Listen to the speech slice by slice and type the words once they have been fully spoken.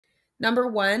Number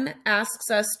 1 asks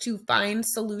us to find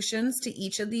solutions to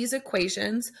each of these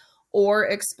equations or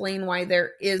explain why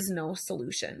there is no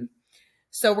solution.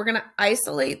 So we're going to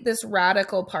isolate this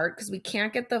radical part because we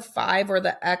can't get the 5 or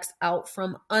the x out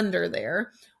from under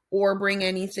there or bring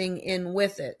anything in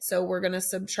with it. So we're going to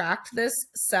subtract this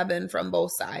 7 from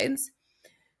both sides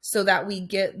so that we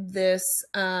get this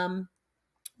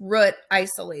root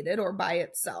isolated or by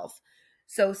itself.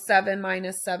 So 7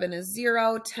 minus 7 is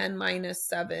 0. 10 minus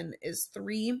 7 is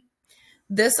 3.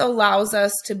 This allows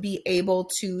us to be able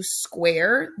to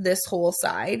square this whole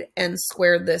side and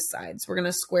square this side. So we're going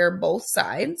to square both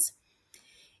sides.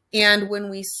 And when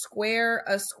we square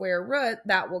a square root,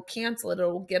 that will cancel it. It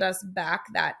will get us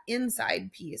back that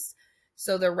inside piece.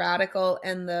 So the radical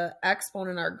and the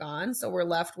exponent are gone. So we're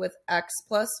left with x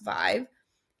plus 5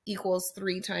 equals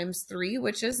 3 times 3,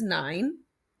 which is 9.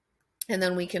 And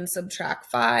then we can subtract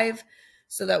 5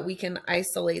 so that we can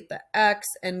isolate the x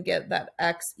and get that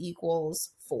x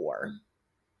equals 4. And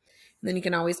then you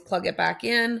can always plug it back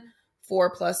in.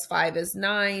 4 plus 5 is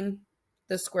 9.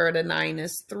 The square root of 9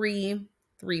 is 3.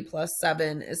 3 plus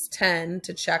 7 is 10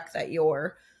 to check that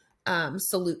your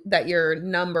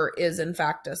number is in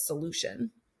fact a solution.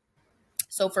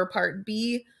 So for part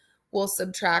B, we'll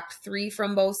subtract 3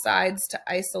 from both sides to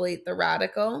isolate the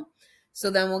radical. So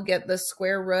then we'll get the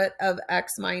square root of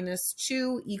x minus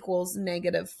 2 equals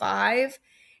 -5.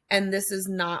 And this is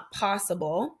not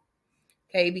possible,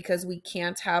 okay, because we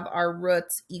can't have our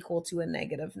roots equal to a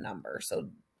negative number. So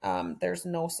there's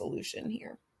no solution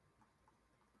here.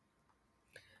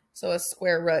 So a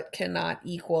square root cannot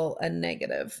equal a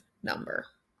negative number.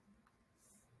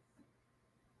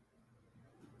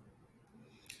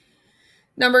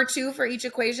 Number 2, for each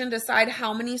equation, decide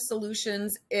how many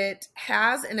solutions it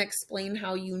has and explain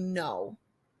how you know.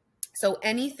 So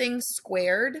anything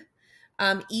squared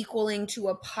equaling to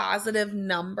a positive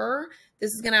number,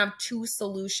 this is going to have 2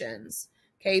 solutions,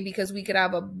 okay, because we could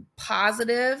have a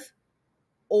positive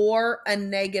or a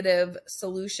negative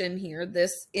solution here.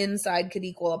 This inside could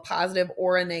equal a positive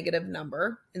or a negative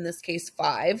number, in this case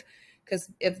 5. Because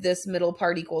if this middle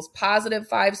part equals positive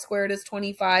 5 squared is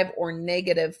 25 or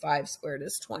negative 5 squared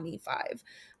is 25.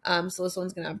 So this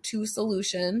one's going to have 2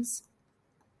 solutions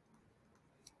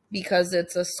because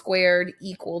it's a squared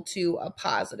equal to a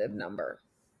positive number.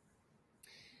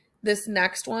 This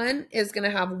next one is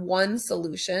going to have 1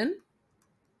 solution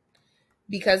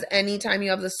because anytime you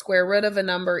have the square root of a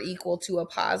number equal to a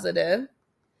positive,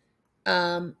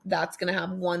 that's going to have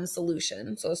 1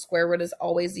 solution. So a square root is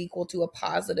always equal to a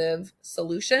positive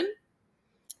solution.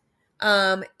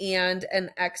 And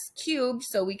an x cubed,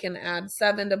 so we can add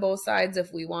 7 to both sides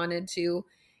if we wanted to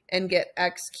and get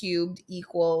x cubed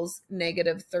equals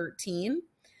 -13.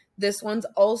 This one's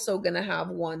also going to have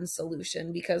 1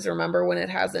 solution because remember, when it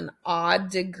has an odd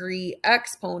degree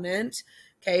exponent,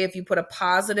 okay, if you put a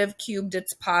positive cubed,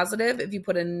 it's positive. If you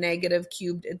put a negative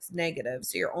cubed, it's negative.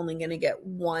 So you're only going to get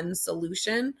 1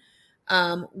 solution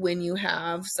when you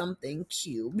have something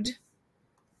cubed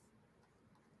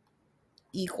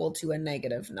equal to a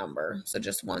negative number. So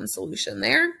just 1 solution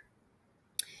there.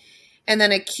 And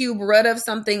then a cube root of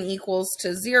something equals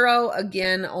to 0.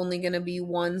 Again, only going to be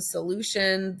 1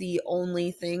 solution. The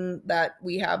only thing that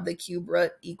we have the cube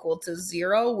root equal to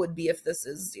 0 would be if this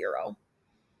is 0.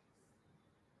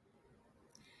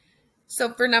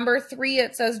 So for number 3,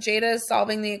 it says Jada is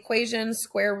solving the equation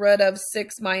square root of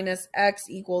 6 minus x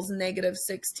equals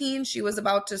 -16. She was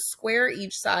about to square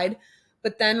each side,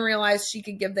 but then realized she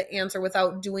could give the answer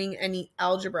without doing any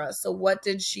algebra. So what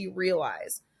did she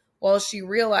realize? Well, she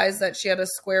realized that she had a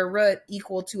square root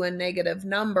equal to a negative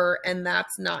number, and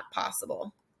that's not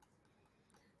possible.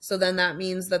 So then that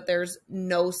means that there's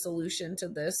no solution to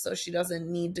this, so she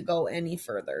doesn't need to go any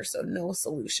further. So no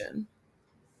solution.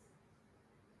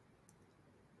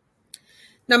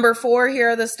 Number 4, here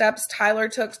are the steps Tyler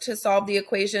took to solve the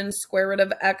equation square root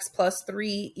of x plus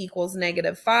 3 equals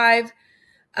 -5.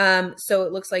 So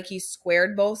it looks like he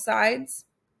squared both sides.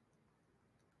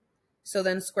 So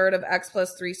then square root of x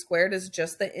plus 3 squared is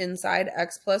just the inside,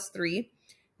 x plus 3.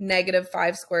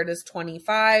 -5 squared is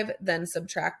 25, then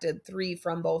subtracted 3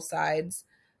 from both sides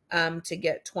to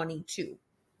get 22.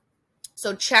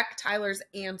 So check Tyler's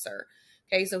answer.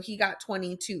 Okay, so he got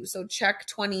 22. So check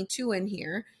 22 in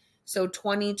here. So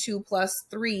 22 plus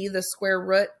 3, the square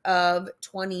root of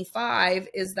 25,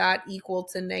 is that equal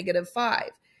to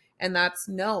 -5? And that's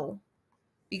no,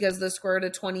 because the square root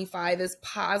of 25 is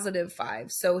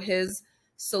 +5. So his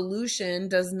solution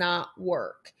does not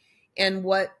work. And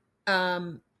what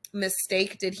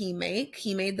mistake did he make?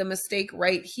 He made the mistake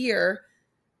right here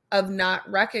of not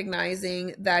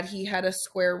recognizing that he had a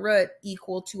square root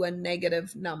equal to a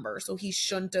negative number. So he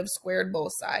shouldn't have squared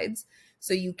both sides.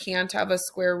 So you can't have a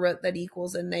square root that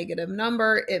equals a negative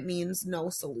number. It means no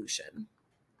solution.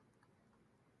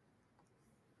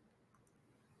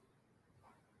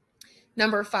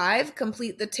 Number 5,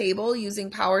 complete the table using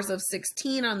powers of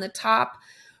 16 on the top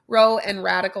row and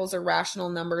radicals or rational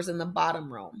numbers in the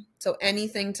bottom row. So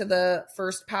anything to the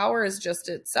first power is just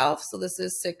itself. So this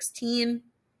is 16.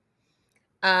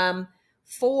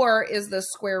 4 is the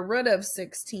square root of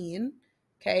 16.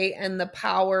 Okay, and the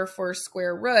power for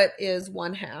square root is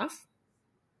 1/2.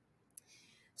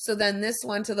 So then this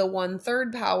one to the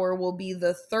 1/3 power will be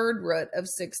the third root of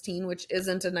 16, which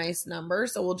isn't a nice number.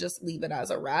 So we'll just leave it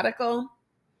as a radical.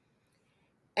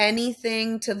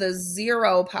 Anything to the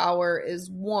 0 power is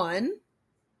 1.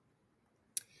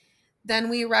 Then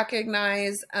we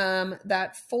recognize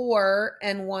that 4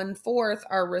 and 1/4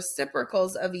 are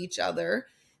reciprocals of each other.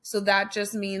 So that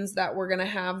just means that we're going to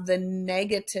have the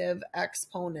negative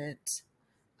exponent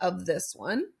of this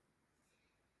one.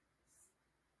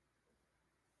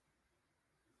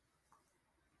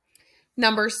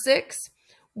 Number 6,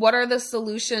 what are the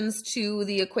solutions to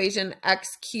the equation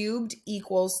x cubed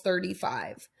equals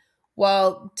 35?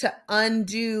 Well, to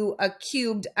undo a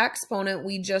cubed exponent,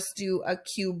 we just do a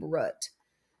cube root.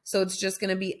 So it's just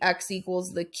going to be x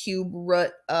equals the cube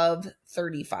root of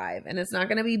 35. And it's not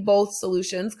going to be both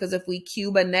solutions, because if we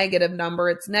cube a negative number,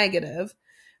 it's negative.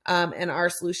 And our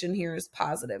solution here is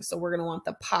positive. So we're going to want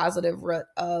the positive root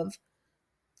of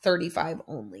 35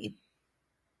 only.